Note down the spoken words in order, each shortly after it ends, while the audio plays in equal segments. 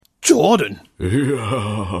Jordan.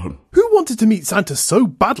 Ian. Who wanted to meet Santa so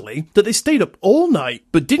badly that they stayed up all night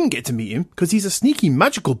but didn't get to meet him because he's a sneaky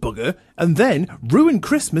magical bugger, and then ruined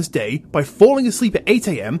Christmas Day by falling asleep at 8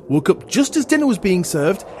 a.m, woke up just as dinner was being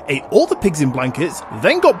served, ate all the pigs in blankets,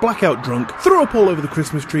 then got blackout drunk, threw up all over the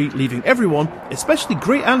Christmas tree, leaving everyone, especially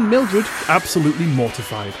Great Aunt Mildred, absolutely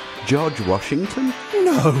mortified. George Washington?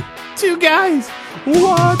 No. Two guys.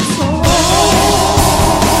 What's up?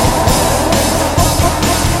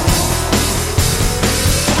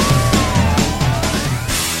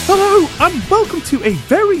 Hello, and welcome to a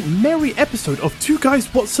very merry episode of Two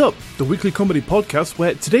Guys What's Up, the weekly comedy podcast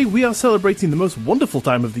where today we are celebrating the most wonderful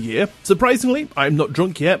time of the year. Surprisingly, I'm not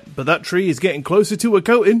drunk yet, but that tree is getting closer to a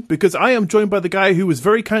coating because I am joined by the guy who was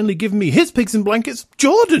very kindly giving me his pigs and blankets,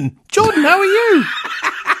 Jordan. Jordan, how are you?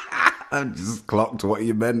 I just clocked what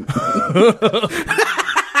you meant.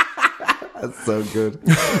 That's so good.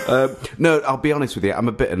 No, I'll be honest with you, I'm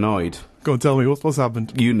a bit annoyed. Go and tell me, what's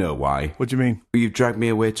happened? You know why. What do you mean? You've dragged me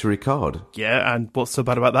away to record. Yeah, and what's so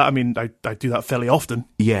bad about that? I mean, I do that fairly often.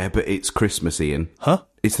 Yeah, but it's Christmas, Ian. Huh?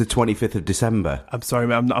 It's the 25th of December. I'm sorry,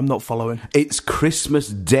 man, I'm not following. It's Christmas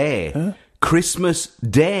Day. Huh? Christmas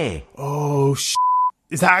Day. Oh,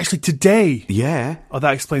 Is that actually today? Yeah. Oh,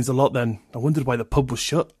 that explains a lot then. I wondered why the pub was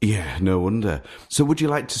shut. Yeah, no wonder. So would you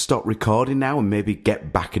like to stop recording now and maybe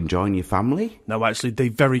get back and join your family? No, actually, they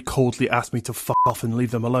very coldly asked me to fuck off and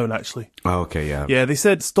leave them alone, actually. Oh, okay, yeah. Yeah, they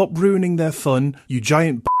said, stop ruining their fun, you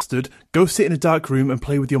giant bastard. Go sit in a dark room and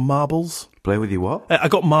play with your marbles. Play with your what? I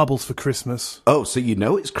got marbles for Christmas. Oh, so you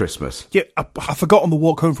know it's Christmas? Yeah, I forgot on the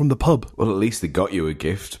walk home from the pub. Well, at least they got you a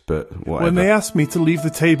gift, but whatever. When they asked me to leave the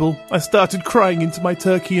table, I started crying into my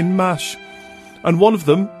turkey and mash. And one of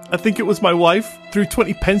them, I think it was my wife, threw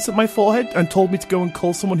 20 pence at my forehead and told me to go and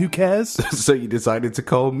call someone who cares. So you decided to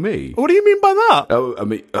call me? What do you mean by that? Oh, I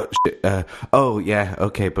mean, shit. Oh, yeah,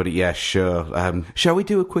 okay, buddy, yeah, sure. Shall we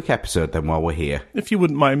do a quick episode then while we're here? If you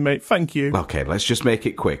wouldn't mind, mate, thank you. Okay, let's just make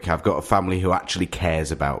it quick. I've got a family who actually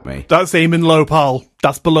cares about me. That's aiming low, pal.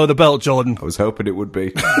 That's below the belt, Jordan. I was hoping it would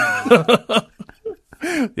be.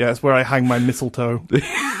 Yeah, it's where I hang my mistletoe.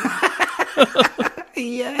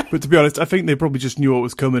 Yeah. But to be honest, I think they probably just knew what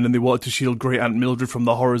was coming and they wanted to shield Great Aunt Mildred from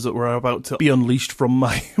the horrors that were about to be unleashed from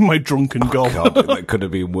my drunken gob. God, that could have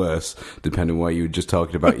been worse, depending on why you were just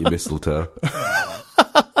talking about your mistletoe.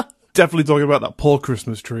 Definitely talking about that poor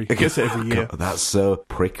Christmas tree. I gets it every year. God, that's so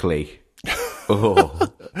prickly. Oh.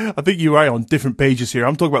 I think you are on different pages here.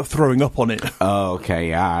 I'm talking about throwing up on it. Oh, okay,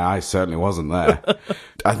 yeah, I certainly wasn't there.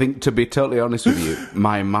 I think, to be totally honest with you,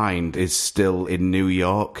 my mind is still in New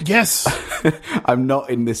York. Yes! I'm not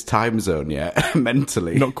in this time zone yet,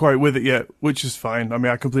 mentally. Not quite with it yet, which is fine. I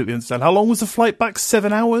mean, I completely understand. How long was the flight back?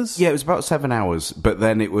 7 hours? Yeah, it was about 7 hours, but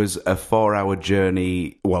then it was a 4-hour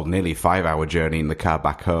journey, well, nearly 5-hour journey in the car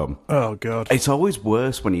back home. Oh, God. It's always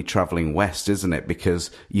worse when you're travelling west, isn't it?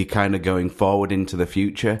 Because you're kind of going forward into the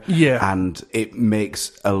future. Yeah. And it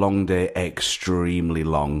makes a long day extremely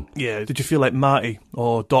long. Yeah. Did you feel like Marty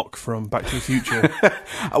or Doc from Back to the Future?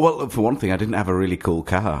 Well, for one thing, I didn't have a really cool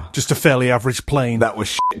car. Just a fairly average plane. That was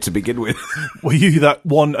shit to begin with. Were you that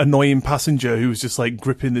one annoying passenger who was just like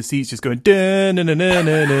gripping the seats, just going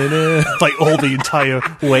da-na-na-na-na-na, like all the entire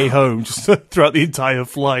way home, just throughout the entire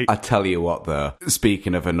flight? I tell you what, though,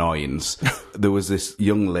 speaking of annoyance, there was this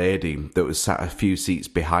young lady that was sat a few seats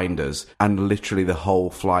behind us, and literally the whole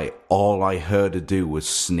flight, all I heard her do was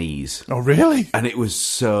sneeze. Oh, really? And it was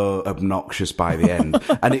so obnoxious by the end.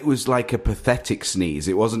 And it was like a pathetic sneeze.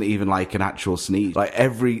 It wasn't even like an actual sneeze. Like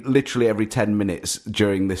literally every 10 minutes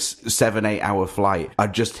during this 7-8 hour flight,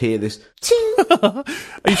 I'd just hear this ting. Are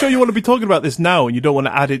you sure you want to be talking about this now and you don't want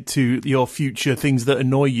to add it to your future things that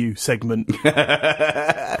annoy you segment?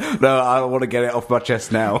 No, I want to get it off my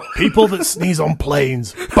chest now. People that sneeze on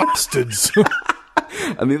planes. Bastards.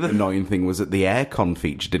 And the other annoying thing was that the aircon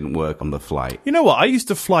feature didn't work on the flight. You know what? I used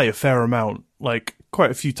to fly a fair amount, like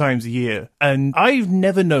quite a few times a year, and I've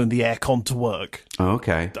never known the aircon to work. Oh,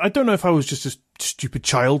 okay. I don't know if I was just a stupid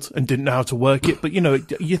child and didn't know how to work it, but you know,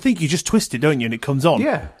 you think you just twist it, don't you, and it comes on.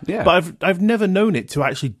 Yeah. But I've never known it to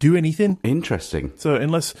actually do anything. Interesting. So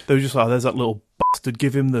unless they were just like, there's that little bastard,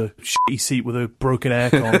 give him the shitty seat with a broken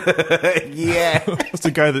aircon. Yeah. That's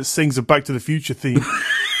the guy that sings a Back to the Future theme.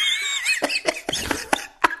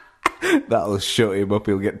 That'll shut him up.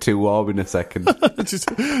 He'll get too warm in a second. Just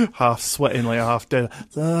half sweating, like half dead.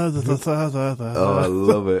 Oh, I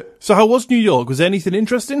love it. So how was New York? Was there anything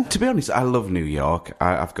interesting? To be honest, I love New York.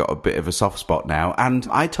 I've got a bit of a soft spot now. And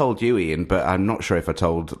I told you, Ian, but I'm not sure if I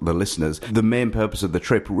told the listeners, the main purpose of the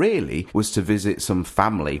trip really was to visit some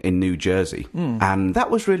family in New Jersey. And that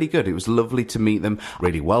was really good. It was lovely to meet them,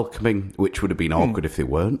 really welcoming, which would have been awkward if they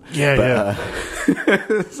weren't. Yeah.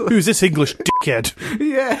 Who's this English dickhead?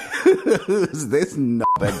 Yeah. Who's this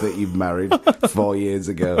knobhead that you married 4 years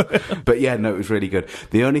ago? But yeah, no, it was really good.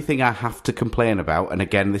 The only thing I have to complain about, and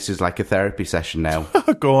again, this is like a therapy session now.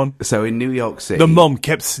 Go on. So in New York City... The mum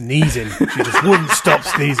kept sneezing. She just wouldn't stop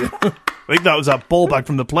sneezing. I think that was that ball bag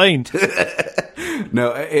from the plane.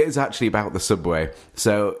 No, it is actually about the subway.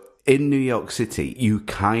 So... in New York City, you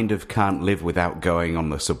kind of can't live without going on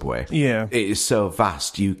the subway. Yeah. It is so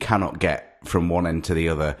vast, you cannot get from one end to the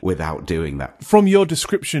other without doing that. From your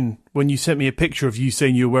description, when you sent me a picture of you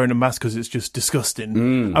saying you were wearing a mask because it's just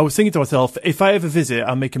disgusting, I was thinking to myself, if I ever visit,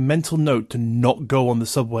 I'll make a mental note to not go on the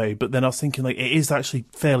subway. But then I was thinking, like, it is actually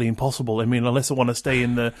fairly impossible. I mean, unless I want to stay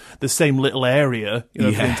in the same little area,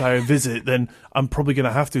 for the entire visit, then I'm probably going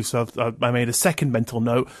to have to. So I made a second mental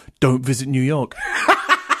note, don't visit New York.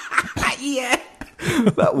 Yeah.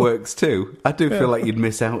 That works too. I do feel like you'd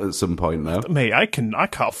miss out at some point, though. Mate, I can't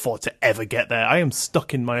afford to ever get there. I am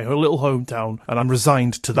stuck in my little hometown, and I'm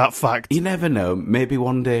resigned to that fact. You never know. Maybe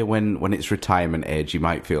one day when it's retirement age, you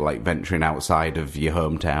might feel like venturing outside of your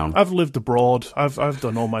hometown. I've lived abroad. I've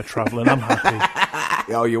done all my travelling. I'm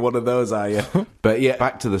happy. Oh, you're one of those, are you? But yeah,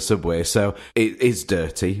 back to the subway. So it is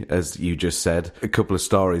dirty, as you just said. A couple of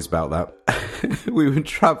stories about that. We were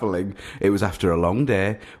travelling. It was after a long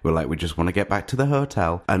day. We're like, we just want to get back to the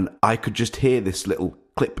hotel. And I could just hear this little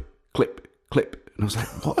clip, clip, clip. And I was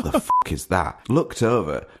like, what the fuck is that? Looked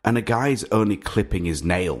over, and a guy's only clipping his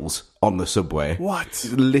nails on the subway. What?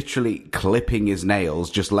 Literally clipping his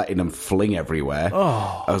nails, just letting them fling everywhere.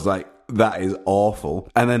 Oh. I was like, that is awful.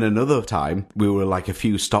 And then another time, we were like a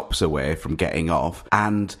few stops away from getting off,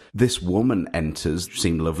 and this woman enters,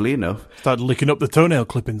 seemed lovely enough. Started licking up the toenail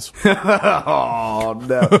clippings. Oh,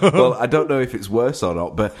 no. Well, I don't know if it's worse or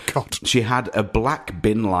not, but God. She had a black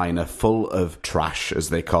bin liner full of trash, as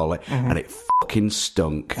they call it, and it fucking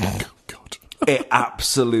stunk. God. It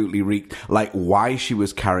absolutely reeked. Like, why she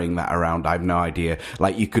was carrying that around, I have no idea.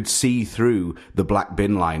 Like, you could see through the black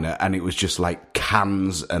bin liner, and it was just like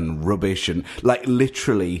cans and rubbish and like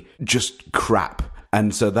literally just crap.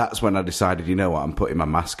 And so that's when I decided, you know what, I'm putting my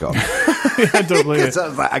mask on. I don't believe it. I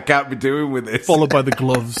was like, I can't be doing with this. Followed by the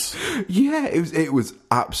gloves. Yeah, it was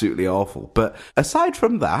absolutely awful. But aside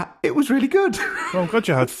from that, it was really good. Well, I'm glad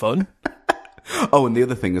you had fun. Oh, and the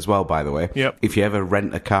other thing as well, by the way, Yep. If you ever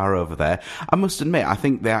rent a car over there, I must admit, I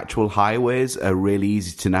think the actual highways are really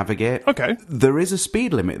easy to navigate. Okay. There is a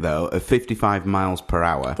speed limit, though, of 55 miles per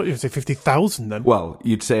hour. I thought you would say 50,000 then. Well,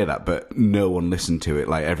 you'd say that, but no one listened to it.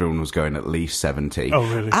 Like, everyone was going at least 70. Oh,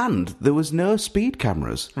 really? And there was no speed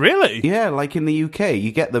cameras. Really? Yeah, like in the UK,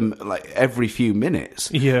 you get them like every few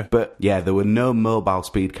minutes. Yeah. But yeah, there were no mobile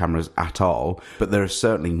speed cameras at all, but there are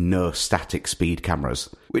certainly no static speed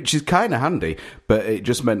cameras, which is kind of handy, but it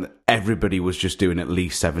just meant that everybody was just doing at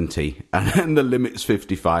least 70, and the limit's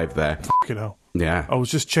 55 there. Fucking hell. Yeah. I was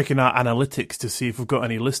just checking our analytics to see if we've got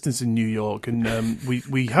any listeners in New York, and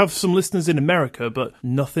we have some listeners in America, but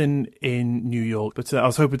nothing in New York. But I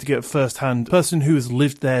was hoping to get a first-hand person who has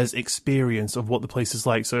lived there's experience of what the place is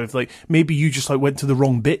like. So if like maybe you just like went to the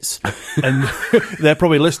wrong bits, and they're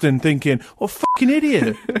probably listening thinking, "What a fucking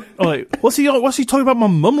idiot!" I'm like, what's he talking about my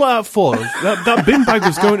mum like that for? That bin bag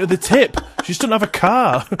was going to the tip. She just didn't have a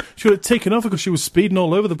car. She would have taken off because she was speeding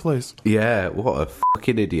all over the place. Yeah, what a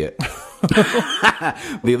fucking idiot.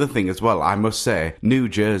 The other thing as well, I must say, New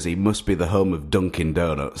Jersey must be the home of Dunkin'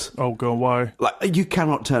 Donuts. Oh, God, why? Like, you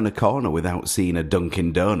cannot turn a corner without seeing a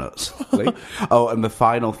Dunkin' Donuts. Oh, and the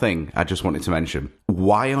final thing I just wanted to mention,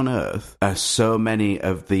 why on earth are so many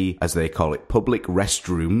of the, as they call it, public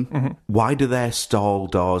restroom, why do their stall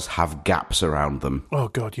doors have gaps around them? Oh,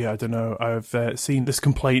 God, yeah, I don't know. I've seen this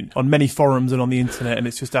complaint on many forums and on the internet, and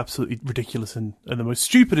it's just absolutely ridiculous and the most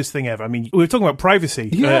stupidest thing ever. I mean, we were talking about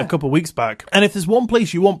privacy a couple of weeks back, and if there's one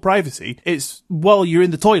place you want privacy, it's while you're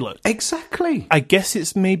in the toilet. Exactly. I guess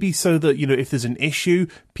it's maybe so that, if there's an issue,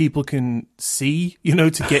 people can see,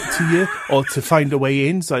 to get to you or to find a way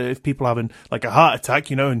in. So if people are having like a heart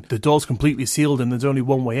attack, and the door's completely sealed and there's only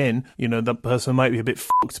one way in, that person might be a bit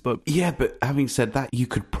fucked. But yeah, but having said that, you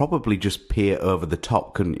could probably just peer over the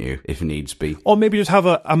top, couldn't you, if needs be? Or maybe just have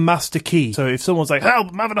a master key. So if someone's like, help,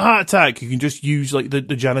 I'm having a heart attack, you can just use like the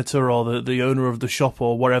janitor or the owner of the shop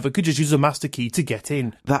or whatever could just use a master key to get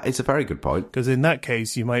in. That is a very good point. Because in that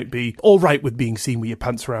case, you might be all right with being seen with your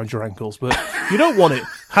pants around your ankles, but you don't want it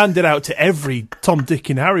handed out to every Tom, Dick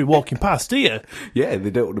and Harry walking past, do you? Yeah, they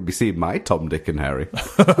don't want to be seeing my Tom, Dick and Harry.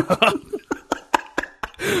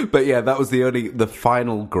 But yeah, that was the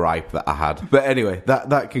final gripe that I had. But anyway,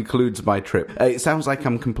 that concludes my trip. It sounds like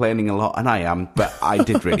I'm complaining a lot, and I am, but I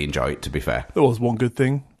did really enjoy it, to be fair. There was one good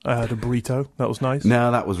thing. I had a burrito. That was nice.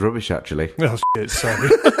 No, that was rubbish, actually. Oh, shit, sorry.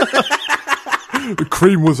 The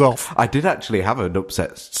cream was off. I did actually have an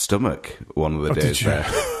upset stomach one of the days did you? there.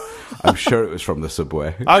 I'm sure it was from the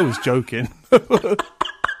Subway. I was joking.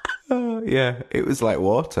 Yeah, it was like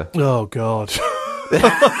water. Oh, God.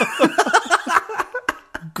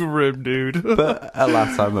 Grim, dude. But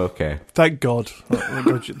alas, I'm okay. Thank God.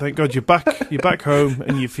 Thank God you're back home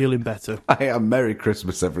and you're feeling better. I am. Merry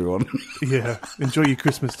Christmas, everyone. Yeah, enjoy your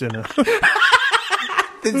Christmas dinner.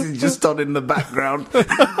 This is just on in the background.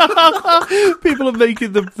 People are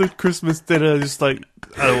making the Christmas dinner just like,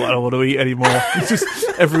 I don't want to eat anymore. It's just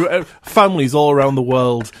families all around the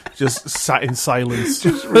world just sat in silence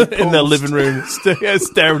in their living room,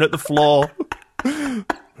 staring at the floor.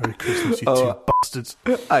 Merry Christmas, you two bastards.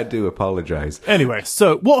 I do apologise. Anyway,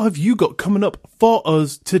 so what have you got coming up for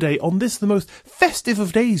us today on this, the most festive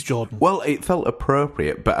of days, Jordan? Well, it felt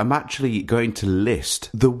appropriate, but I'm actually going to list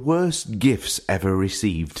the worst gifts ever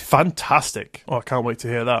received. Fantastic. Oh, I can't wait to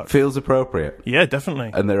hear that. Feels appropriate. Yeah, definitely.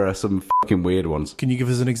 And there are some fucking weird ones. Can you give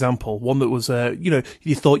us an example? One that was,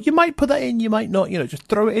 you thought you might put that in, you might not, just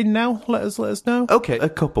throw it in now. Let us know. Okay, a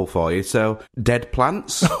couple for you. So, dead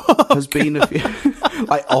plants has been a few...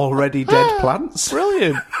 like, already dead plants.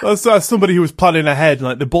 Brilliant. That's somebody who was planning ahead.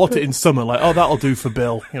 Like, they bought it in summer. Like, oh, that'll do for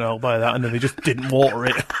Bill. I'll buy that. And then they just didn't water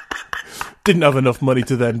it. Didn't have enough money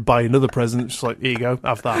to then buy another present. Just like, here you go,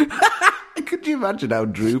 have that. Could you imagine how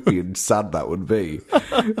droopy and sad that would be?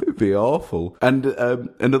 It'd be awful. And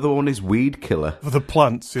another one is weed killer. For the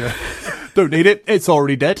plants, yeah. Don't need it. It's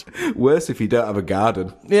already dead. Worse if you don't have a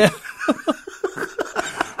garden. Yeah.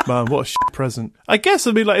 Man, what a shit present. I guess,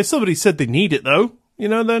 if somebody said they need it, though,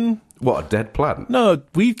 then... What, a dead plant? No,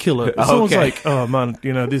 weed killer. If someone's Okay. like, oh man,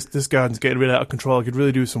 this garden's getting really out of control. I could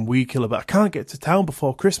really do some weed killer, but I can't get to town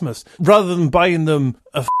before Christmas. Rather than buying them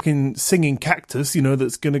a fucking singing cactus,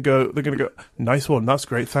 that's they're gonna go, nice one, that's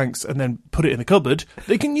great, thanks, and then put it in the cupboard,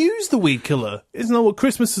 they can use the weed killer. Isn't that what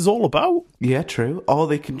Christmas is all about? Yeah, true. Or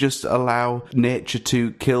they can just allow nature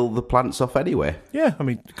to kill the plants off anyway. Yeah,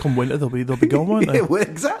 come winter, they'll be gone, won't they? Yeah, well,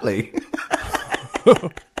 exactly.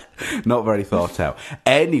 Not very thought out.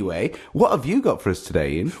 Anyway, what have you got for us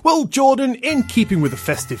today, Ian? Well, Jordan, in keeping with the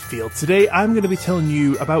festive feel today, I'm going to be telling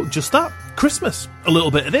you about just that, Christmas. A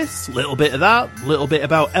little bit of this, a little bit of that, a little bit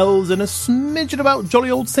about elves, and a smidgen about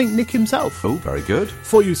jolly old St. Nick himself. Oh, very good.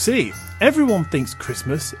 For you see, everyone thinks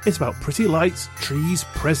Christmas is about pretty lights, trees,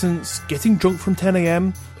 presents, getting drunk from 10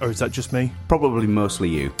 a.m. Or is that just me? Probably mostly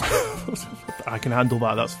you. I can handle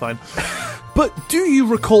that, that's fine. But do you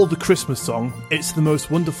recall the Christmas song, It's the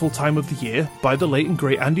Most Wonderful Time of the Year, by the late and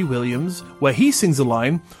great Andy Williams, where he sings a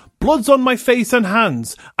line, blood's on my face and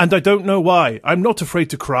hands, and I don't know why. I'm not afraid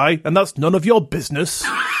to cry, and that's none of your business.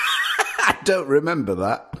 I don't remember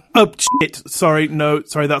that. Oh, shit. Sorry,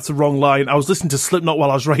 that's the wrong line. I was listening to Slipknot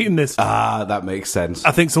while I was writing this. Ah, that makes sense.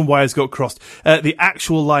 I think some wires got crossed. The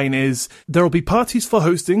actual line is, there'll be parties for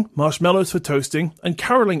hosting, marshmallows for toasting, and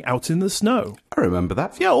caroling out in the snow. I remember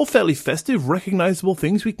that. Yeah, all fairly festive, recognisable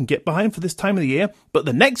things we can get behind for this time of the year. But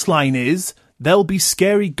the next line is, there'll be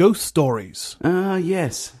scary ghost stories. Ah,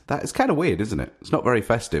 yes. That is kind of weird, isn't it? It's not very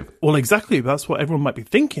festive. Well, exactly. That's what everyone might be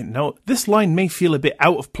thinking. Now, this line may feel a bit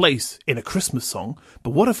out of place in a Christmas song,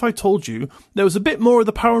 but what if I told you there was a bit more of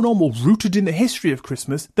the paranormal rooted in the history of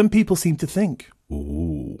Christmas than people seem to think?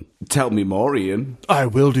 Ooh. Tell me more, Ian. I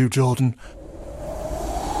will do, Jordan.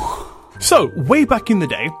 So, way back in the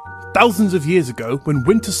day, thousands of years ago, when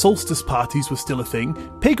winter solstice parties were still a thing,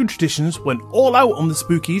 pagan traditions went all out on the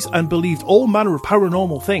spookies and believed all manner of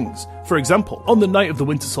paranormal things. For example, on the night of the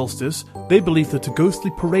winter solstice, they believed that a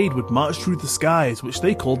ghostly parade would march through the skies, which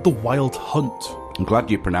they called the Wild Hunt. I'm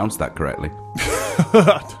glad you pronounced that correctly.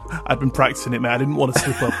 I'd been practicing it, man. I didn't want to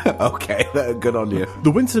slip up. Okay, good on you.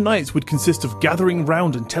 The winter nights would consist of gathering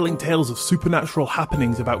round and telling tales of supernatural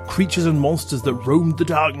happenings about creatures and monsters that roamed the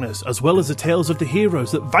darkness, as well as the tales of the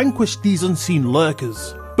heroes that vanquished these unseen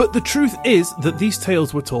lurkers. But the truth is that these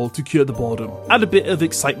tales were told to cure the boredom, add a bit of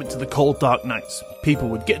excitement to the cold, dark nights. People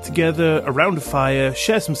would get together around a fire,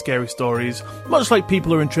 share some scary stories. Much like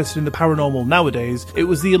people are interested in the paranormal nowadays, it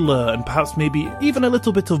was the allure and perhaps maybe even a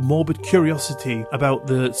little bit of morbid curiosity about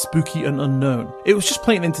the spooky and unknown. It was just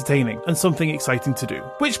plain entertaining and something exciting to do.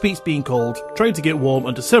 Which beats being cold, trying to get warm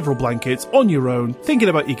under several blankets on your own, thinking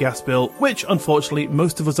about your gas bill, which unfortunately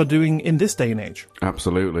most of us are doing in this day and age.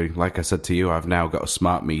 Absolutely. Like I said to you, I've now got a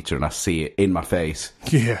smart meter and I see it in my face.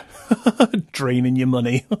 Yeah. Draining your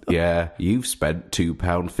money. Yeah, you've spent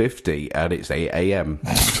 £2.50 and it's 8 a.m.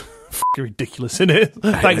 Fucking ridiculous, isn't it?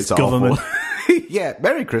 Thanks, It's government. Yeah,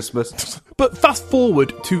 Merry Christmas. But fast forward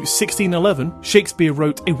to 1611, Shakespeare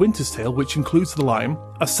wrote A Winter's Tale, which includes the line,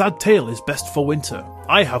 "A sad tale is best for winter.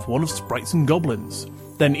 I have one of sprites and goblins."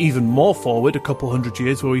 Then even more forward, a couple hundred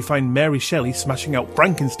years, where we find Mary Shelley smashing out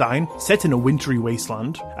Frankenstein, set in a wintry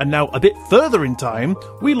wasteland. And now, a bit further in time,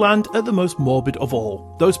 we land at the most morbid of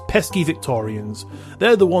all, those pesky Victorians.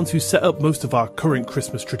 They're the ones who set up most of our current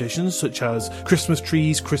Christmas traditions, such as Christmas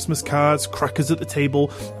trees, Christmas cards, crackers at the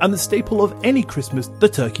table, and the staple of any Christmas, the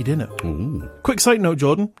turkey dinner. Ooh. Quick side note,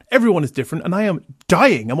 Jordan, everyone is different, and I am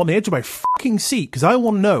dying. I'm on the edge of my fucking seat, because I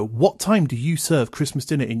want to know, what time do you serve Christmas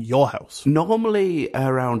dinner in your house? Normally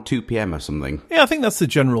around 2 p.m. or something. Yeah, I think that's the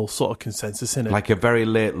general sort of consensus, isn't it? Like a very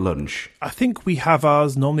late lunch. I think we have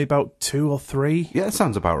ours normally about 2 or 3. Yeah, that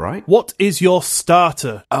sounds about right. What is your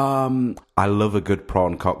starter? I love a good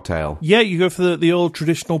prawn cocktail. Yeah, you go for the old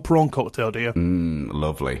traditional prawn cocktail, do you?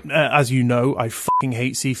 Lovely. As you know, I fucking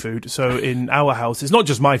hate seafood. So in our house, it's not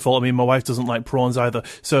just my fault. I mean, my wife doesn't like prawns either.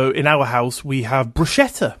 So in our house, we have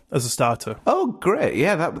bruschetta as a starter. Oh, great.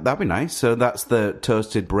 Yeah, that'd be nice. So that's the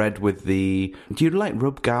toasted bread with the... Do you like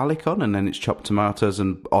rub garlic on and then it's chopped tomatoes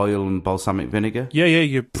and oil and balsamic vinegar? Yeah,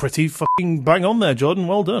 you're pretty fucking bang on there, Jordan.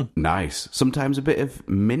 Well done. Nice. Sometimes a bit of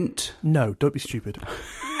mint. No, don't be stupid.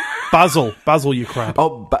 Basil, you crab.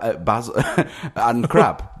 Oh, basil and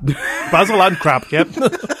crab. Basil and crab, yep.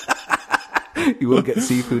 You will get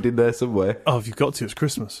seafood in there somewhere. Oh, you've got to. It's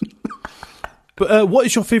Christmas. But what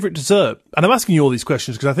is your favourite dessert? And I'm asking you all these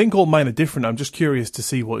questions because I think all mine are different. I'm just curious to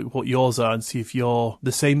see what yours are and see if you're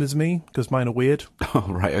the same as me, because mine are weird. Oh,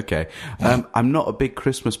 right, okay. I'm not a big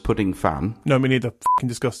Christmas pudding fan. No, me neither. Fucking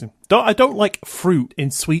disgusting. I don't like fruit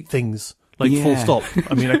in sweet things. Like, full stop.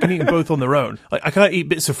 I mean, I can eat them both on their own. Like, I can't eat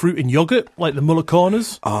bits of fruit in yoghurt, like the Muller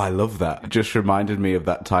Corners. Oh, I love that. Just reminded me of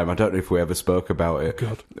that time. I don't know if we ever spoke about it.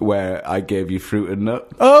 God. Where I gave you fruit and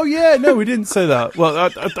nut. Oh, yeah. No, we didn't say that. Well,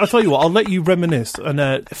 I'll tell you what. I'll let you reminisce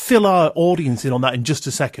and fill our audience in on that in just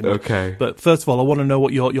a second. Okay. But first of all, I want to know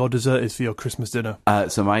what your dessert is for your Christmas dinner.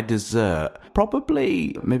 So my dessert,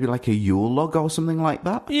 probably maybe like a Yule log or something like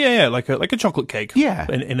that. Yeah, like a chocolate cake. Yeah.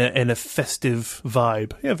 In a festive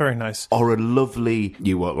vibe. Yeah, very nice. Or a lovely,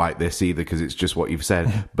 you won't like this either because it's just what you've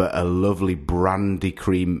said, but a lovely brandy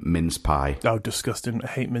cream mince pie. Oh, disgusting. I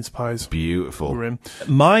hate mince pies. Beautiful. Grim.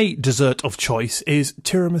 My dessert of choice is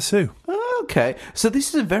tiramisu. Okay, so this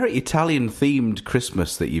is a very Italian-themed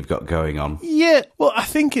Christmas that you've got going on. Yeah, well, I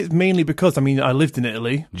think it's mainly because, I mean, I lived in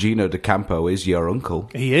Italy. Gino De Campo is your uncle.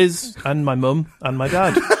 He is, and my mum, and my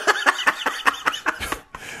dad.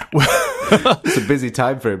 It's a busy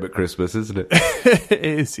time for him at Christmas, isn't it? It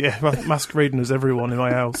is, yeah. Masquerading as everyone in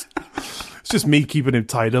my house. It's just me keeping him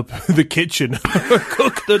tied up in the kitchen.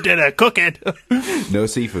 Cook the dinner, cook it. No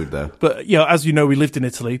seafood, though. But, yeah, as you know, we lived in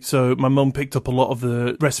Italy, so my mum picked up a lot of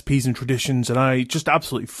the recipes and traditions, and I just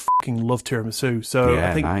absolutely fucking love tiramisu. So yeah,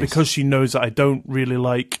 I think nice. because she knows that I don't really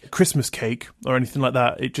like Christmas cake or anything like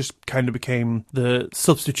that, it just kind of became the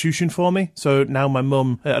substitution for me. So now my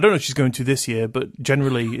mum, I don't know if she's going to this year, but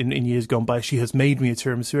generally in years gone by, she has made me a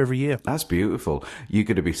tiramisu every year. That's beautiful. You're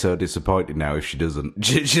going to be so disappointed now if she doesn't.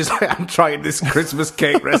 She's like, I'm trying this Christmas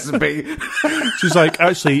cake recipe. She's like,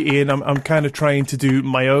 actually, Ian, I'm kind of trying to do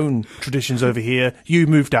my own traditions over here. You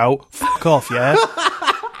moved out. Fuck off, yeah?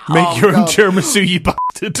 Make your own tiramisu, you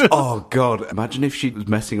bastard. Oh, God. Imagine if she was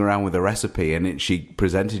messing around with a recipe and she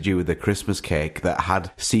presented you with a Christmas cake that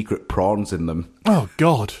had secret prawns in them. Oh,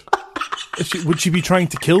 God. Would she be trying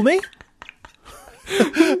to kill me?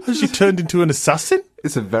 Has she turned into an assassin?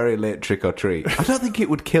 It's a very late trick or treat. I don't think it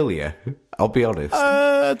would kill you. I'll be honest.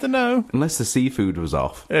 I don't know. Unless the seafood was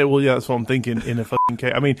off. Well, yeah, that's what I'm thinking in a fucking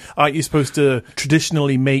cake. I mean, aren't you supposed to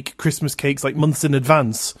traditionally make Christmas cakes like months in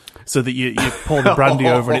advance so that you pour the brandy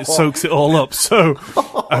over and it soaks it all up? So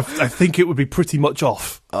I think it would be pretty much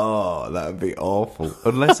off. Oh, that would be awful.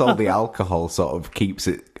 Unless all the alcohol sort of keeps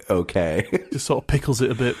it okay. Just sort of pickles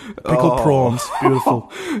it a bit. Pickled prawns.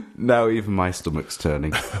 Beautiful. Now even my stomach's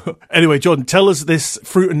turning. Anyway, Jordan, tell us this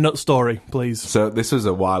fruit and nut story, please. So this was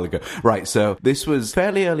a while ago. Right, so this was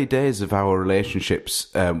fairly early days of our relationships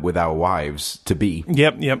with our wives to be.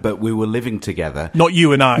 Yep. But we were living together. Not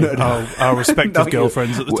you and I, our respective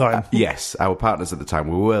girlfriends at the time. Yes, our partners at the time.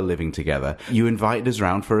 We were living together. You invited us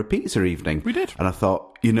round for a pizza evening. We did. And I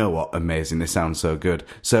thought, you know what? Amazing. This sounds so good.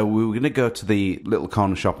 So we were going to go to the little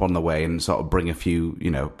corner shop on the way and sort of bring a few,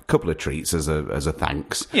 couple of treats as a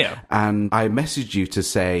thanks. Yeah. And I messaged you to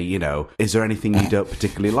say, is there anything you don't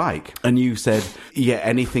particularly like? And you said, yeah,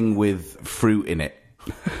 anything with fruit in it.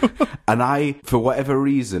 And I, for whatever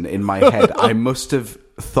reason in my head, I must have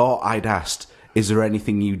thought I'd asked, is there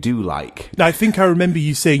anything you do like? I think I remember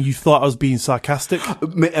you saying you thought I was being sarcastic.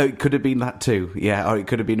 It could have been that too, yeah, or it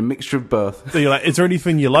could have been a mixture of both. So you're like, is there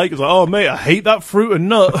anything you like? It's like, oh, mate, I hate that fruit and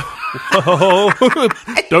nut.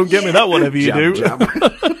 Don't get me that, whatever you do. Jam.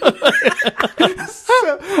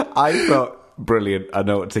 So I thought, brilliant, I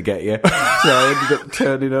know what to get you. So I ended up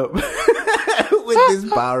turning up with this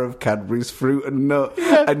bar of Cadbury's fruit and nut,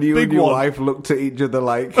 and you and your wife looked at each other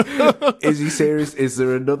like, is he serious? Is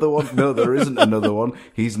there another one? No, there isn't another one.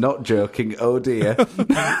 He's not joking. Oh dear.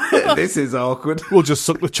 This is awkward. We'll just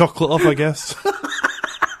suck the chocolate off, I guess.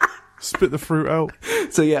 Spit the fruit out.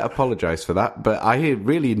 So yeah, apologise for that, but I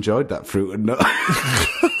really enjoyed that fruit and nut.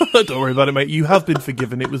 Don't worry about it, mate. You have been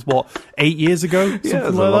forgiven. It was, 8 years ago? Something Yeah, it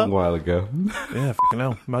was like a long that? while ago. Yeah, fucking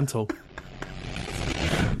hell. Mantle.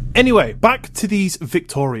 Anyway, back to these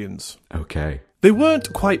Victorians. Okay. They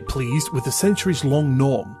weren't quite pleased with the centuries-long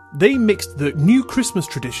norm. They mixed the new Christmas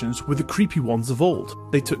traditions with the creepy ones of old.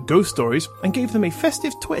 They took ghost stories and gave them a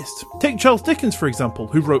festive twist. Take Charles Dickens, for example,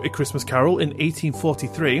 who wrote A Christmas Carol in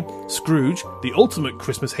 1843. Scrooge, the ultimate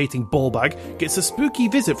Christmas-hating ballbag, gets a spooky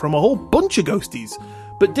visit from a whole bunch of ghosties.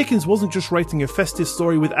 But Dickens wasn't just writing a festive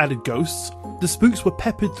story with added ghosts. The spooks were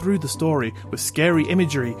peppered through the story with scary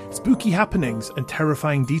imagery, spooky happenings, and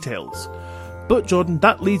terrifying details. But Jordan,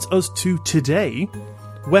 that leads us to today.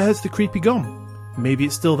 Where has the creepy gone? Maybe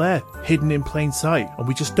it's still there, hidden in plain sight, and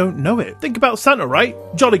we just don't know it. Think about Santa, right?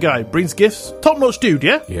 Jolly guy, brings gifts, top-notch dude,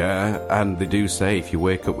 yeah? Yeah, and they do say if you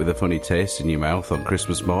wake up with a funny taste in your mouth on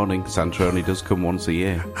Christmas morning, Santa only does come once a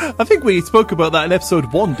year. I think we spoke about that in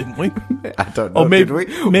episode 1, didn't we? I don't know, maybe,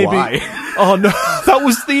 did we? Maybe, Why? Oh no, that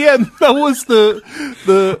was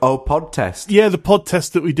the Oh, pod test. Yeah, the pod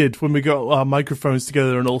test that we did when we got our microphones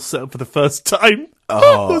together and all set up for the first time.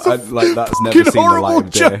 Oh, that's never seen the light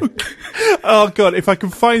of day. Oh god, if I can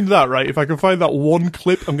find that, right, if I can find that one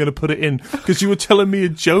clip, I'm going to put it in, because you were telling me a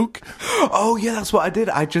joke. Oh yeah, that's what I did.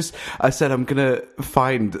 I said I'm going to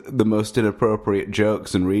find the most inappropriate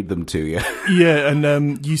jokes and read them to you. Yeah,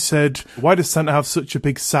 and you said, why does Santa have such a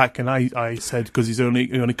big sack? And I said, because he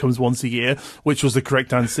only comes once a year, which was the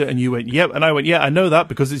correct answer, and you went, yep, and I went, yeah, I know that,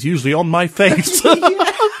 because it's usually on my face.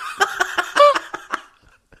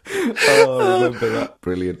 Oh, I remember that.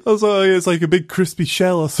 Brilliant. I was like, it's like a big crispy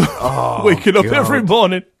shell or something. Oh, waking up God. every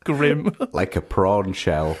morning. Grim. Like a prawn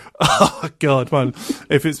shell. Oh, God, man.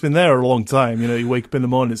 If it's been there a long time, you wake up in the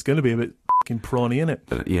morning, it's going to be a bit fucking prawny,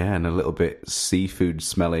 innit? Yeah, and a little bit seafood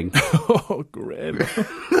smelling. Oh, grim.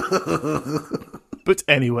 But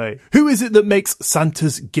anyway, who is it that makes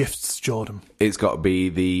Santa's gifts, Jordan? It's got to be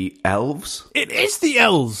the elves. It is the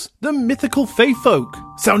elves, the mythical fae folk.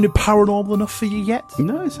 Sounding paranormal enough for you yet?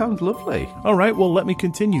 No, it sounds lovely. All right, well, let me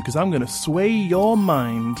continue, because I'm going to sway your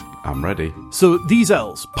mind. I'm ready. So these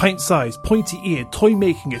elves, pint-sized, pointy-eared,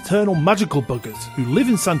 toy-making, eternal magical buggers who live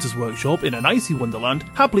in Santa's workshop in an icy wonderland,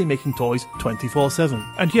 happily making toys 24/7.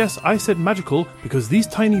 And yes, I said magical because these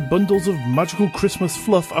tiny bundles of magical Christmas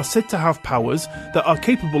fluff are said to have powers that are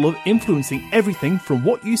capable of influencing everything from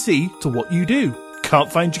what you see to what you do.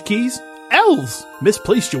 Can't find your keys? Elves!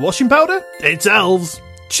 Misplaced your washing powder? It's elves!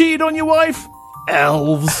 Cheated on your wife?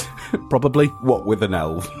 Elves! Probably. What, with an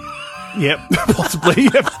elf? Yep, possibly.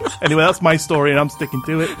 Yep. Anyway, that's my story and I'm sticking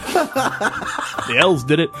to it. The elves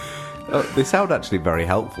did it. They sound actually very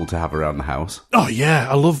helpful to have around the house. Oh yeah,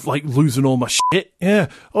 I love losing all my shit. Yeah.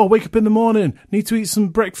 Oh, wake up in the morning, need to eat some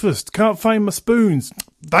breakfast, can't find my spoons.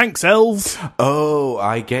 Thanks, elves. Oh,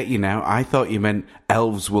 I get you now. I thought you meant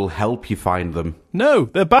elves will help you find them. No,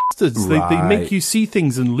 they're bastards. Right. They make you see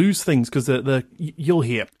things and lose things because you'll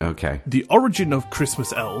hear. Okay. The origin of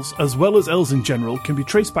Christmas elves, as well as elves in general, can be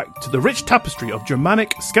traced back to the rich tapestry of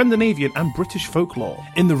Germanic, Scandinavian and British folklore.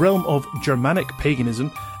 In the realm of Germanic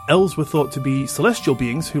paganism, elves were thought to be celestial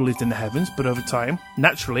beings who lived in the heavens, but over time,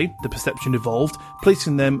 naturally, the perception evolved,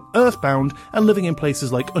 placing them earthbound and living in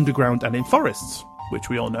places like underground and in forests. which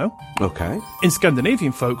we all know. Okay. In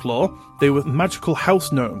Scandinavian folklore, they were magical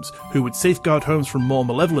house gnomes who would safeguard homes from more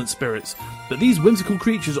malevolent spirits. But these whimsical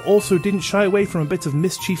creatures also didn't shy away from a bit of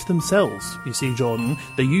mischief themselves. You see, Jordan,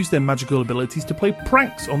 they used their magical abilities to play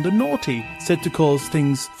pranks on the naughty, said to cause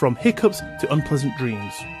things from hiccups to unpleasant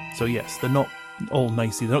dreams. So yes, they're not all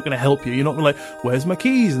nicey. They're not going to help you. You're not going to where's my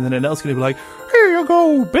keys? And then an elf's going to be like, here you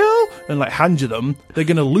go, Bill, and hand you them. They're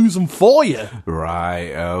going to lose them for you.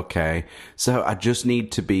 Right, okay. So I just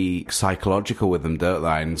need to be psychological with them, don't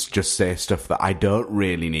I? And just say stuff that I don't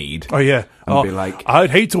really need. Oh, yeah. And be like, I'd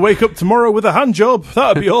hate to wake up tomorrow with a hand job.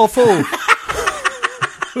 That'd be awful.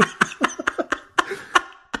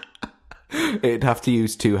 It'd have to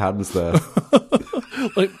use 2 hands, though.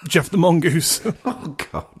 Like Jeff the Mongoose. Oh,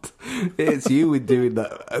 God. It's you with doing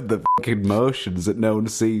the fucking motions that no one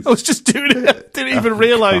sees. I was just doing it. I didn't even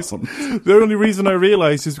realise. The only reason I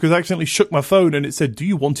realised is because I accidentally shook my phone and it said, do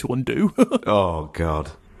you want to undo? Oh,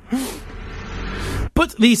 God.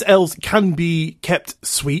 But these elves can be kept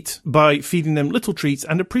sweet by feeding them little treats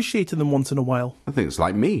and appreciating them once in a while. I think it's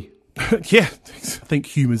like me. Yeah, I think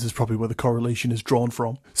humans is probably where the correlation is drawn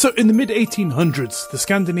from. So in the mid-1800s, the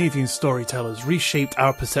Scandinavian storytellers reshaped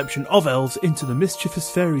our perception of elves into the mischievous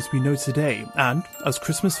fairies we know today, and as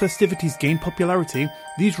Christmas festivities gained popularity,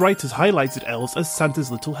 these writers highlighted elves as Santa's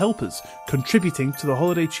little helpers, contributing to the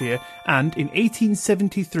holiday cheer, and in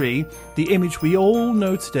 1873, the image we all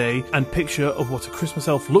know today and picture of what a Christmas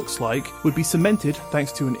elf looks like would be cemented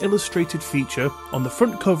thanks to an illustrated feature on the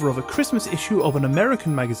front cover of a Christmas issue of an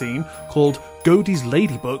American magazine called Godey's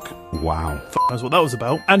Ladybook. Wow. Knows what that was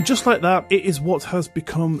about. And just like that, it is what has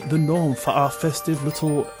become the norm for our festive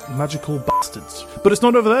little magical bastards. But it's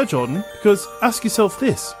not over there, Jordan, because ask yourself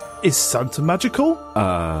this. Is Santa magical?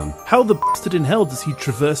 How the bastard in hell does he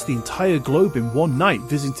traverse the entire globe in one night,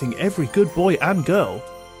 visiting every good boy and girl?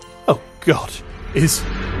 Oh, God. Is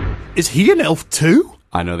he an elf too?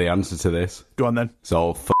 I know the answer to this. Go on then. It's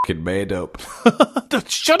all fucking made up.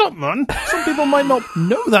 Shut up, man. Some people might not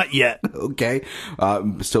know that yet. Okay.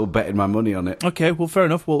 I'm still betting my money on it. Okay, well, fair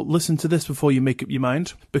enough. Well, listen to this before you make up your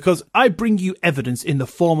mind. Because I bring you evidence in the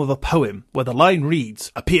form of a poem where the line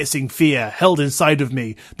reads, "A piercing fear held inside of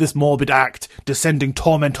me, this morbid act, descending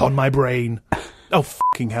torment on my brain." Oh,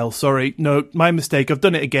 fucking hell, sorry. No, my mistake. I've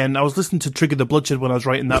done it again. I was listening to Trigger the Bloodshed when I was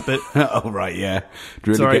writing that bit. Oh, right, yeah. It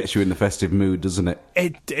really gets you in the festive mood, doesn't it?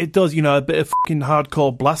 It does, a bit of fucking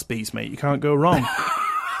hardcore blast beats, mate. You can't go wrong.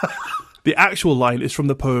 The actual line is from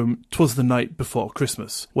the poem "'Twas the Night Before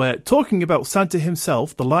Christmas," where, talking about Santa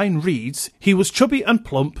himself, the line reads, "He was chubby and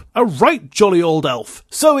plump, a right jolly old elf.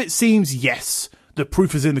 So it seems, yes. The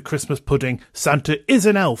proof is in the Christmas pudding. Santa is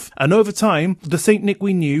an elf." And over time, the Saint Nick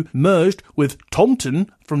we knew merged with Tomten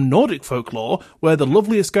from Nordic folklore, where the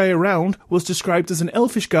loveliest guy around was described as an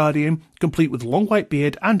elfish guardian, complete with long white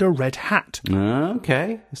beard and a red hat.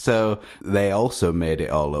 Okay, so they also made it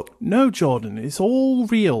all up. No, Jordan, it's all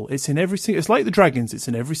real. It's in every single... It's like the dragons. It's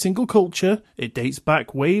in every single culture. It dates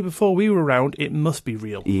back way before we were around. It must be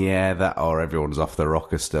real. Yeah, that or everyone's off the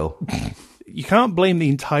rocker still. You can't blame the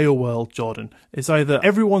entire world, Jordan. It's either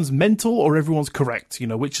everyone's mental or everyone's correct,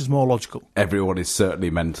 which is more logical. Everyone is certainly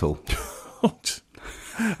mental.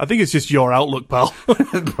 I think it's just your outlook, pal.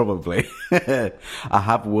 Probably. I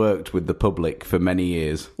have worked with the public for many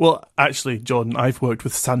years. Well, actually, Jordan, I've worked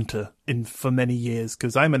with Santa for many years,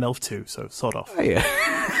 because I'm an elf too, so sod off. Oh, yeah.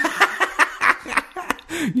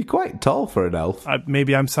 You're quite tall for an elf.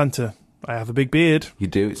 Maybe I'm Santa. I have a big beard. You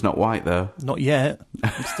do? It's not white, though. Not yet.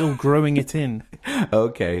 I'm still growing it in.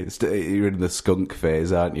 Okay. You're in the skunk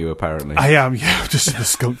phase, aren't you, apparently? I am, yeah. I'm just in the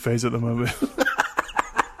skunk phase at the moment.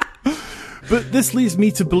 But this leads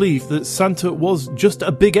me to believe that Santa was just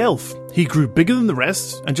a big elf. He grew bigger than the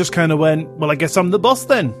rest and just kind of went, well, I guess I'm the boss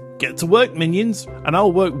then. Get to work, minions, and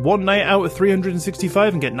I'll work one night out of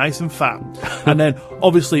 365 and get nice and fat. And then,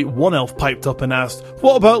 obviously, one elf piped up and asked,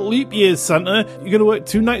 what about leap years, Santa? You going to work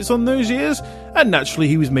 2 nights on those years? And naturally,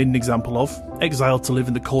 he was made an example of, exiled to live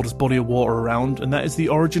in the coldest body of water around, and that is the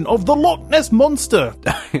origin of the Loch Ness Monster.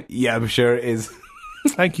 Yeah, I'm sure it is.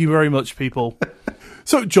 Thank you very much, people.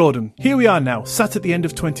 So, Jordan, here we are now, sat at the end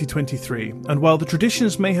of 2023, and while the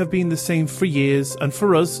traditions may have been the same for years, and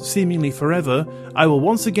for us, seemingly forever, I will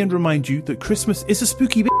once again remind you that Christmas is a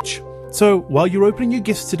spooky bitch. So, while you're opening your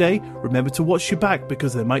gifts today, remember to watch your back,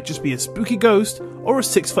 because there might just be a spooky ghost or a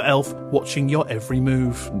 6-foot elf watching your every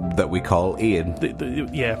move. That we call Ian.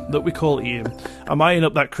 That we call Ian. I'm eyeing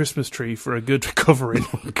up that Christmas tree for a good covering.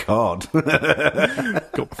 Oh, God.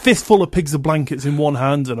 Got a fistful of pigs of blankets in one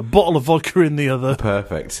hand and a bottle of vodka in the other.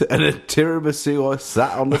 Perfect. And a tiramisu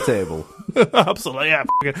sat on the table. Absolutely, yeah.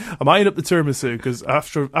 I'm eyeing up the tiramisu because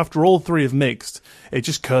after all three have mixed, it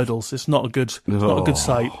just curdles. It's not a good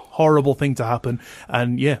sight. Horrible thing to happen.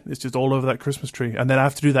 And yeah, it's just all over that Christmas tree. And then I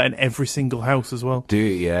have to do that in every single house as well. Do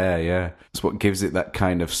you? Yeah. It's what gives it that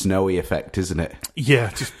kind of snowy effect, isn't it?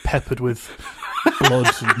 Yeah, just peppered with blood.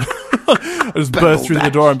 I just burst through the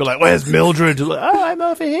door and be like, "Where's Mildred?" Like, "Oh, I'm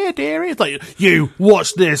over here, dearie." It's like, "You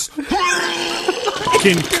watch this."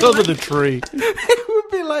 Fucking cover the tree. It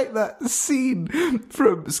would be like that scene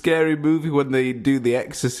from Scary Movie when they do The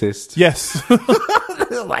Exorcist. Yes.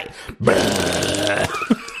 Like,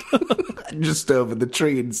 just over the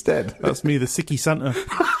tree instead. That's me, the sicky Santa.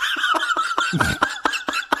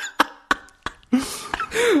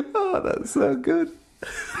 Oh, that's so good.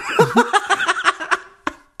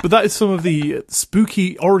 But that is some of the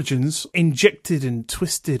spooky origins injected and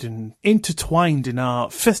twisted and intertwined in our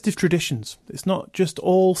festive traditions. It's not just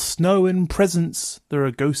all snow and presents. There are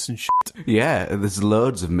ghosts and shit. Yeah, there's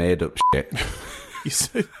loads of made-up shit.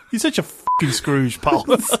 You're such a fucking Scrooge, pal.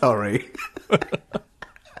 Sorry.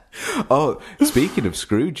 Oh, speaking of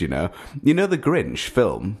Scrooge, you know the Grinch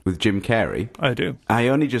film with Jim Carrey? I do. I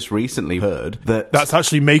only just recently heard that... That's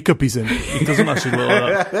actually makeup he's in. He doesn't actually look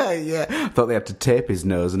like that. Yeah, I thought they had to tape his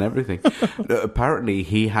nose and everything. Apparently,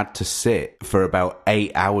 he had to sit for about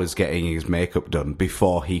 8 hours getting his makeup done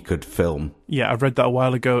before he could film. Yeah, I read that a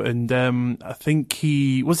while ago, and I think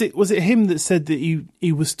he... Was it him that said that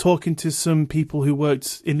he was talking to some people who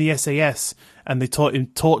worked in the SAS, and they taught him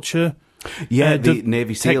torture... Yeah, the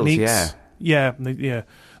Navy SEALs, techniques. Yeah.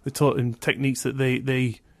 They taught him techniques that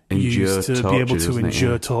they use to be able to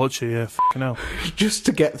endure torture. Yeah, fucking hell. Just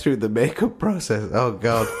to get through the makeup process. Oh,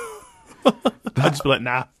 God. I'd just be like,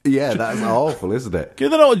 nah. Yeah, that's awful, isn't it? Yeah,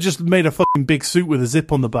 they not just made a fucking big suit with a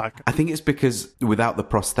zip on the back. I think it's because without the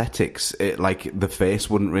prosthetics, the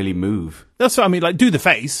face wouldn't really move. That's what I mean, like, do the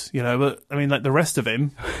face, but I mean, like, the rest of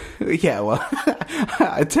him. Yeah, well,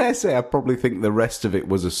 I dare say I probably think the rest of it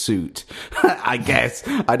was a suit. I guess.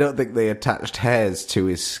 I don't think they attached hairs to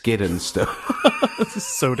his skin and stuff.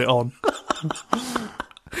 Just sewed it on.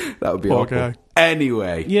 That would be awful. Guy.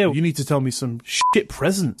 Anyway. Yeah, you need to tell me some shit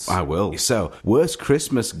presents. I will. So, worst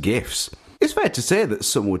Christmas gifts. It's fair to say that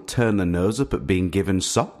some would turn their nose up at being given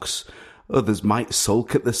socks. Others might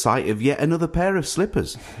sulk at the sight of yet another pair of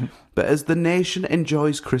slippers. But as the nation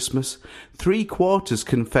enjoys Christmas, 3/4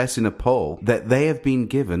 confess in a poll that they have been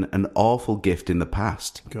given an awful gift in the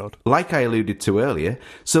past. God. Like I alluded to earlier,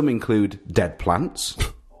 some include dead plants,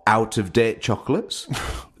 out-of-date chocolates,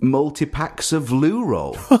 multi-packs of loo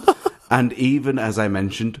roll, and even, as I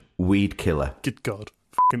mentioned, weed killer. Good God.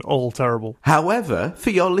 Fucking all terrible. However, for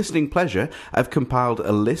your listening pleasure, I've compiled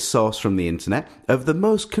a list sourced from the internet of the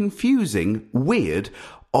most confusing, weird,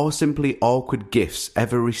 or simply awkward gifts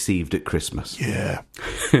ever received at Christmas. Yeah.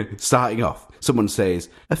 Starting off, someone says,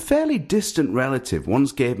 a fairly distant relative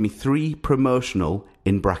once gave me 3 promotional,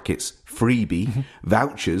 in brackets, freebie,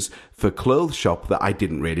 vouchers for clothes shop that I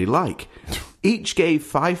didn't really like. Each gave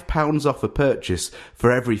 £5 off a purchase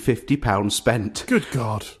for every £50 spent. Good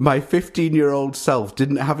God. My 15-year-old self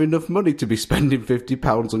didn't have enough money to be spending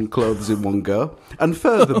 £50 on clothes in one go. And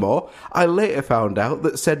furthermore, I later found out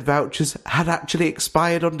that said vouchers had actually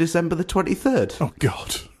expired on December the 23rd. Oh,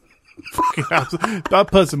 God. Fucking hell. That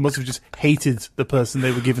person must have just hated the person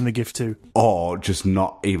they were giving the gift to. Or just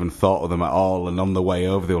not even thought of them at all, and on the way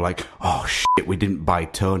over they were like, oh shit, we didn't buy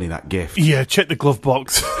Tony that gift. Yeah, check the glove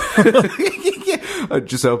box. It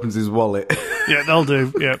just opens his wallet. Yeah, they'll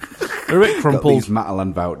do, yeah. They're a bit crumpled. Got these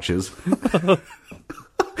Matalan vouchers.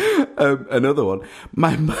 Another one.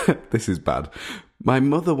 This is bad. My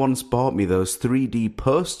mother once bought me those 3D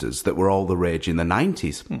posters that were all the rage in the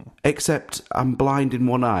 90s. Except I'm blind in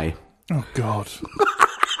one eye. Oh, God.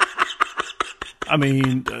 I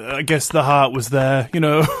mean, I guess the heart was there,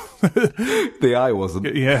 The eye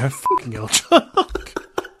wasn't. Yeah, fucking hell.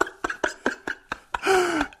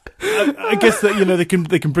 I guess that,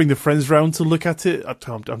 they can bring the friends round to look at it.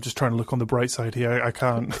 I'm just trying to look on the bright side here. I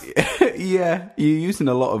can't. Yeah, you're using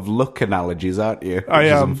a lot of luck analogies, aren't you? Which I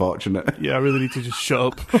am. Is unfortunate. Yeah, I really need to just shut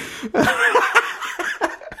up.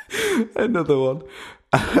 Another one.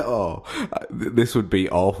 Oh, this would be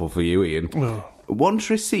awful for you, Ian. Oh. Once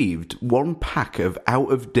received 1 pack of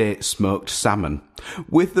out-of-date smoked salmon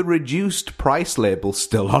with the reduced price label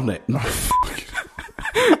still on it.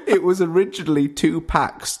 It was originally 2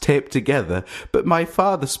 packs taped together, but my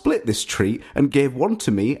father split this treat and gave one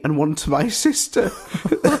to me and one to my sister.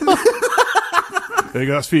 There you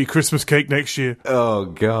go, that's for your Christmas cake next year. Oh,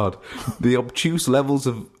 God. The obtuse levels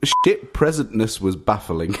of shit presentness was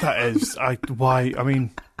baffling. That is, why, I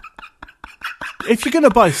mean... If you're going to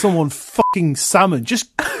buy someone fucking salmon, just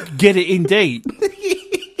get it in date.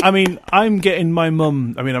 I mean, I'm getting my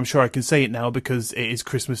mum, I mean, I'm sure I can say it now because it is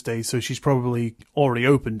Christmas Day, so she's probably already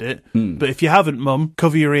opened it. But if you haven't, Mum,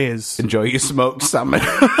 cover your ears. Enjoy your smoked salmon.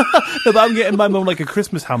 No, but I'm getting my mum like a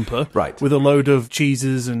Christmas hamper. Right. With a load of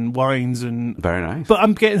cheeses and wines and... Very nice. But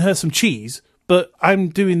I'm getting her some cheese, but I'm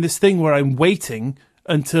doing this thing where I'm waiting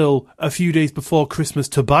until a few days before Christmas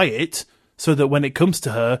to buy it, so that when it comes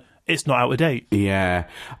to her, it's not out of date. Yeah.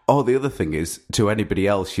 Oh, the other thing is, to anybody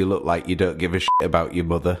else, you look like you don't give a shit about your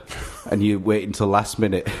mother, and you wait until last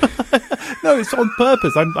minute. No, it's on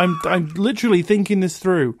purpose. I'm literally thinking this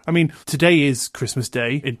through. I mean, today is Christmas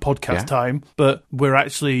Day in podcast time, but we're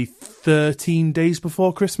actually 13 days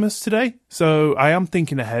before Christmas today. So I am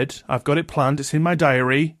thinking ahead. I've got it planned. It's in my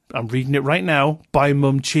diary. I'm reading it right now. Buy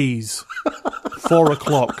Mum cheese. 4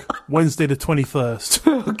 o'clock, Wednesday the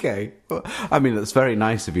 21st. Okay. Well, I mean, that's very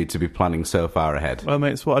nice of you to be planning so far ahead. Well,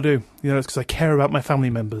 mate, it's what I do. You know, it's because I care about my family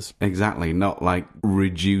members. Exactly. Not like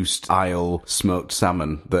reduced aisle smoked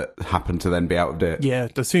salmon that happened to then be out of date. Yeah,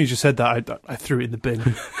 as soon as you said that, I threw it in the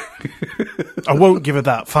bin. I won't give her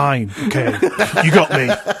that. Fine. Okay. You got me.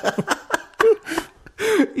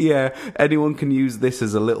 Yeah, anyone can use this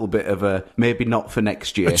as a little bit of a maybe not for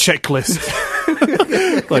next year. A checklist.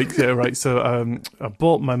 Like, yeah, right, so I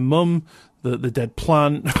bought my mum the dead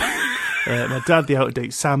plant, my dad the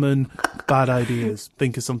out-of-date salmon. Bad ideas.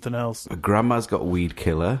 Think of something else. Grandma's got weed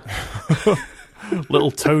killer. Little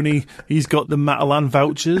Tony, he's got the Matalan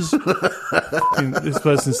vouchers. I mean, this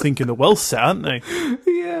person's thinking the wealth set, aren't they?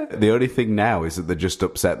 Yeah. The only thing now is that they're just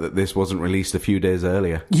upset that this wasn't released a few days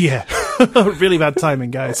earlier. Yeah. Really bad timing,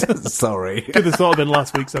 guys. Sorry. Could have sort of been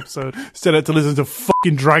last week's episode. Instead had to listen to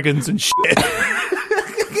fucking dragons and shit.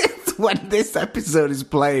 When this episode is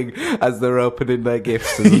playing as they're opening their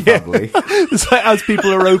gifts as a family. It's like as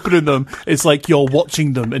people are opening them, it's like you're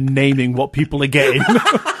watching them and naming what people are getting.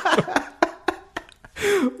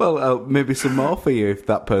 Well, maybe some more for you if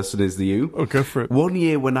that person is you. Oh, go for it. One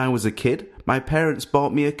year when I was a kid, my parents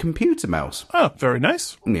bought me a computer mouse. Oh, very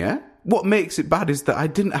nice. Yeah. What makes it bad is that I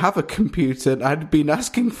didn't have a computer and I'd been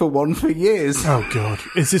asking for one for years. Oh, God.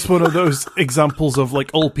 Is this one of those examples of, like,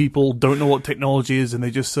 old people don't know what technology is and they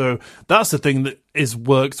just that's the thing that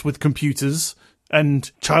works with computers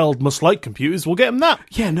and child must like computers, we'll get them that.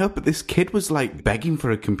 Yeah, no, but this kid was, like, begging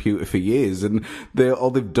for a computer for years and all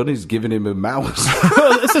they've done is given him a mouse.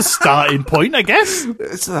 That's a starting point, I guess.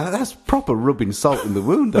 That's proper rubbing salt in the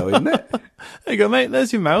wound, though, isn't it? There you go, mate.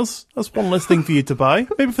 There's your mouse. That's one less thing for you to buy.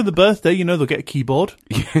 Maybe for the birthday, they'll get a keyboard.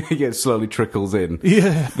 Yeah, it slowly trickles in.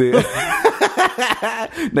 Yeah.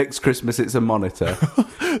 Next Christmas, it's a monitor.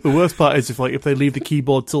 The worst part is if they leave the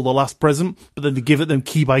keyboard till the last present, but then they give it them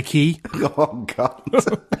key by key. Oh, God.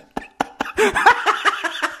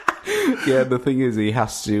 Yeah, the thing is, he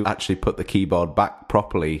has to actually put the keyboard back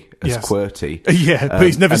properly as QWERTY. Yeah, but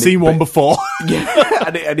he's never seen one before.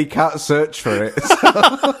 Yeah, and he can't search for it. So.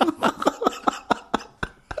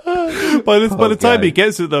 By the time he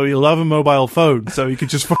gets it, though, he'll have a mobile phone, so he could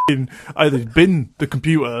just fucking either bin the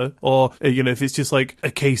computer, or, if it's just like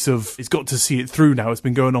a case of he's got to see it through now, it's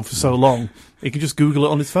been going on for so long, he can just Google it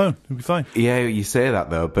on his phone. It'll be fine. Yeah, you say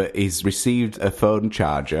that, though, but he's received a phone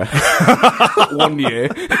charger 1 year,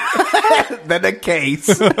 then a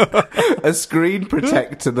case, a screen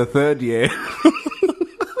protector the 3rd year.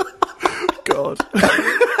 God.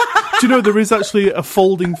 Do you know there is actually a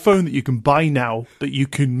folding phone that you can buy now that you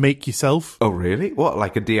can make yourself? Oh, really? What,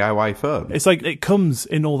 like a DIY phone? It's like it comes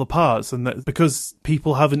in all the parts, and that because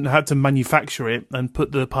people haven't had to manufacture it and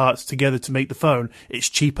put the parts together to make the phone, it's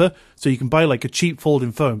cheaper. So you can buy like a cheap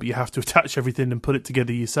folding phone, but you have to attach everything and put it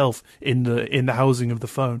together yourself in the housing of the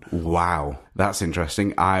phone. Wow, that's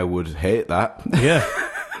interesting. I would hate that. Yeah.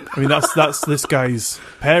 I mean, that's this guy's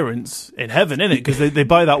parents in heaven, isn't it? Because they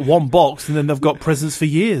buy that one box and then they've got presents for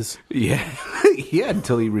years. Yeah, yeah,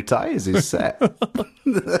 until he retires his set.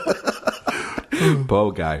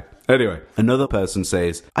 Poor guy. Anyway, another person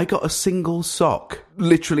says, I got a single sock.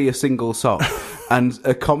 Literally a single sock. And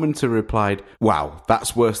a commenter replied, wow,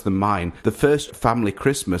 that's worse than mine. The first family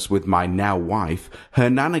Christmas with my now wife, her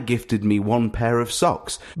nana gifted me one pair of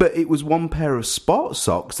socks. But it was one pair of sports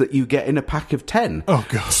socks that you get in a pack of 10. Oh,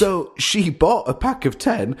 God. So she bought a pack of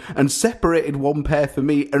 10 and separated one pair for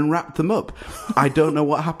me and wrapped them up. I don't know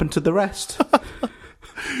what happened to the rest.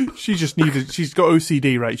 She's got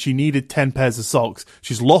OCD, right? She needed 10 pairs of socks.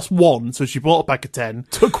 She's lost one, so she bought a pack of 10,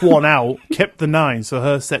 took one out, kept the 9, so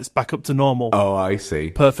her set's back up to normal. Oh, I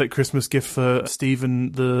see. Perfect Christmas gift for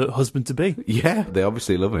Stephen, the husband-to-be. Yeah, they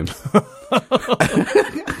obviously love him.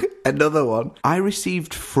 Another one. I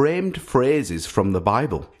received framed phrases from the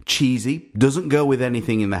Bible. Cheesy, doesn't go with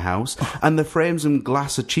anything in the house, and the frames and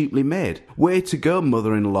glass are cheaply made. Way to go,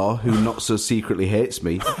 mother-in-law, who not so secretly hates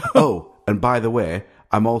me. Oh, and by the way,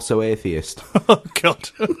 I'm also atheist. Oh, God.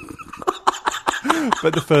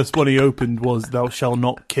 But the first one he opened was, thou shalt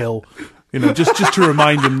not kill. You know, just to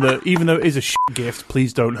remind him that even though it is a shit gift,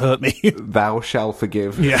 please don't hurt me. Thou shalt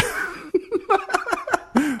forgive. Yeah.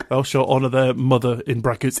 Thou shalt honour their mother, in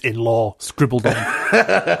brackets, in-law, scribbled on.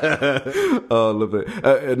 Oh, love it.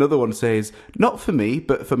 Another one says, not for me,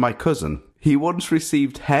 but for my cousin. He once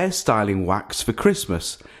received hairstyling wax for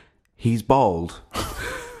Christmas. He's bald.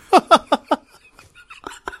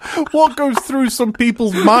 What goes through some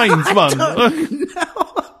people's minds, man?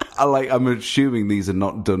 I'm assuming these are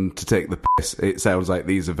not done to take the piss. It sounds like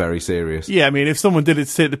these are very serious. Yeah, I mean, if someone did it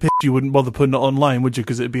to take the piss, you wouldn't bother putting it online, would you?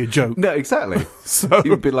 Because it'd be a joke. No, exactly. So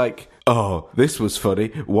you'd be like, oh, this was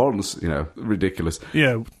funny. Once, ridiculous.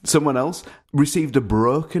 Yeah. Someone else received a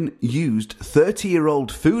broken, used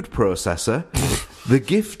 30-year-old food processor. The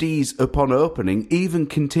gifties, upon opening, even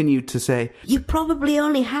continued to say, you probably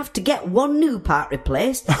only have to get one new part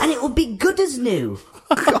replaced and it will be good as new.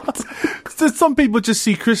 God. So some people just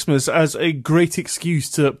see Christmas as a great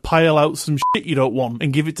excuse to pile out some shit you don't want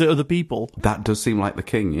and give it to other people. That does seem like the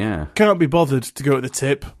king, yeah. Can't be bothered to go at the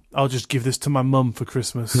tip. I'll just give this to my mum for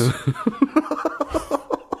Christmas.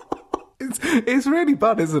 It's really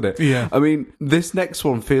bad, isn't it? Yeah. I mean, this next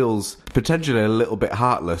one feels potentially a little bit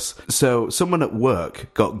heartless. So, someone at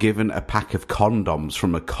work got given a pack of condoms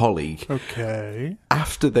from a colleague. Okay.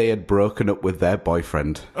 After they had broken up with their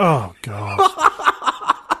boyfriend. Oh, God.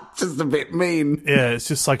 Just a bit mean. Yeah, it's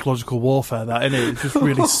just psychological warfare, that, isn't it? It's just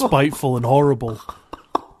really spiteful and horrible.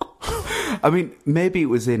 I mean, maybe it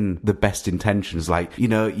was in the best intentions, like,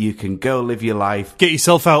 you can go live your life. Get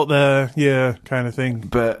yourself out there, yeah, kind of thing.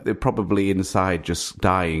 But they're probably inside just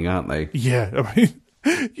dying, aren't they? Yeah, I mean,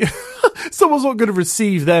 someone's not going to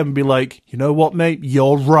receive them and be like, you know what, mate,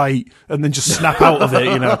 you're right, and then just snap out of it,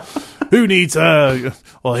 Who needs her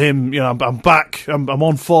or him? I'm back. I'm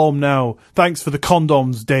on form now. Thanks for the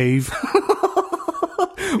condoms, Dave.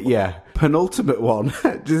 Yeah. Penultimate one.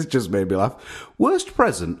 This just made me laugh. Worst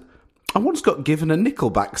present. I once got given a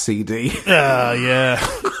Nickelback CD. Yeah.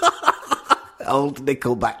 Old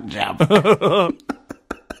Nickelback jam.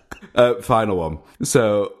 Final one.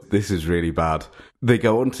 So, this is really bad. They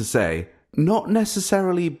go on to say, not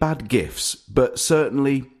necessarily bad gifts, but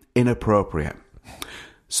certainly inappropriate.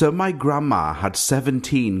 So my grandma had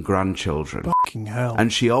 17 grandchildren. Fucking hell.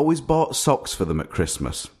 And she always bought socks for them at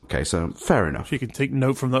Christmas. Okay, so fair enough. She can take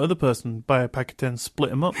note from the other person, buy a pack of 10, split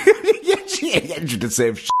them up. She should have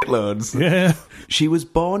saved shitloads. Yeah. She was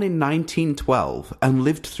born in 1912 and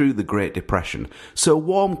lived through the Great Depression, so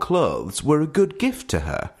warm clothes were a good gift to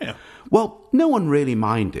her. Yeah. Well, no one really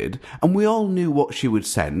minded, and we all knew what she would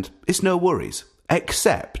send. It's no worries.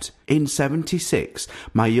 Except, in 76,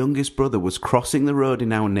 my youngest brother was crossing the road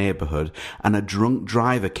in our neighbourhood and a drunk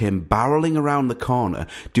driver came barrelling around the corner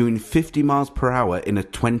doing 50 miles per hour in a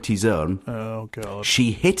 20 zone. Oh, God.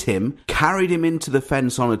 She hit him, carried him into the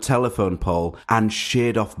fence on a telephone pole and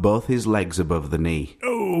sheared off both his legs above the knee.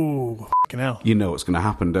 Oh, fucking hell. You know what's going to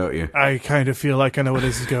happen, don't you? I kind of feel like I know where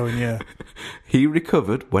this is going, yeah. He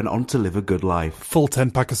recovered, went on to live a good life. Full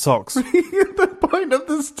 10 pack of socks. The point of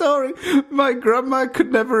the story, my grandma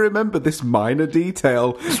could never remember this minor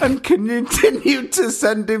detail and continued to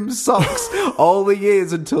send him socks all the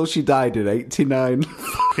years until she died in 89.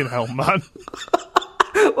 Fucking hell, man.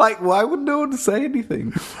 Like, why would no one say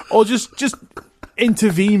anything? Or just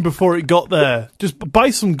intervene before it got there. Just buy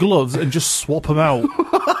some gloves and just swap them out.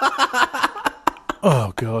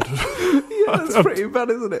 Oh, God. Yeah, that's pretty bad,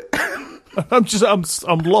 isn't it? I'm stuck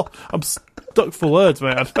for words,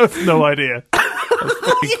 man. I have no idea. That's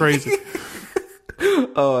fucking crazy.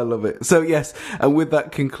 Oh, I love it. So, yes, and with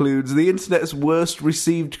that concludes the internet's worst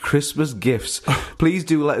received Christmas gifts. Please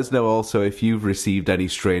do let us know also if you've received any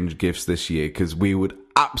strange gifts this year, because we would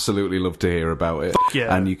absolutely love to hear about it.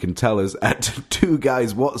 Yeah. And you can tell us at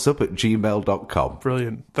twoguyswhatsup@gmail.com.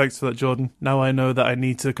 Brilliant. Thanks for that, Jordan. Now I know that I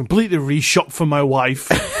need to completely reshop for my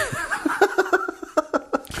wife.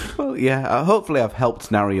 Well, yeah, hopefully I've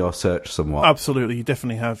helped narrow your search somewhat. Absolutely, you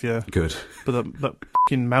definitely have, yeah. Good. But that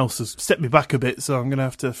fucking mouse has stepped me back a bit, so I'm going to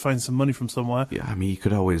have to find some money from somewhere. Yeah, I mean, you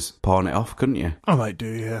could always pawn it off, couldn't you? I might do,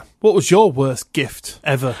 yeah. What was your worst gift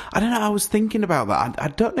ever? I don't know, I was thinking about that. I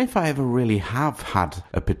don't know if I ever really have had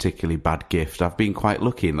a particularly bad gift. I've been quite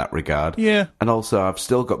lucky in that regard. Yeah. And also, I've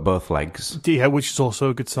still got both legs. Yeah, which is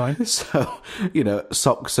also a good sign. So,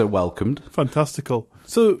 socks are welcomed. Fantastical.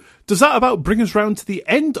 So, does that about bring us round to the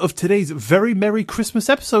end of today's very Merry Christmas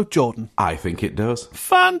episode, Jordan? I think it does.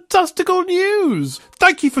 Fantastical news!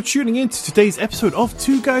 Thank you for tuning in to today's episode of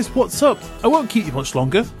Two Guys What's Up. I won't keep you much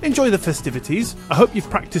longer. Enjoy the festivities. I hope you've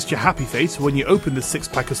practiced your happy face when you open the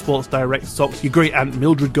 6-pack of Sports Direct socks your great Aunt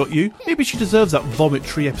Mildred got you. Maybe she deserves that vomit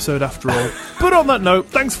tree episode after all. But on that note,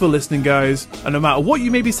 thanks for listening, guys. And no matter what you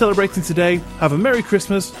may be celebrating today, have a Merry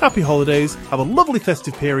Christmas, Happy Holidays, have a lovely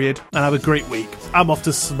festive period, and have a great week. I'm off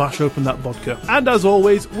to smash open that vodka. And as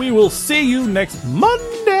always, we will see you next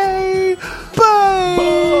Monday. Bye!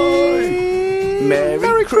 Bye!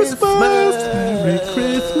 Merry Christmas! Merry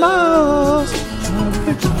Christmas!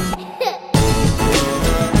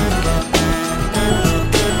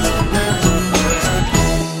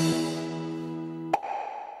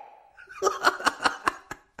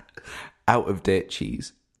 Out of date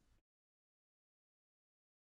cheese.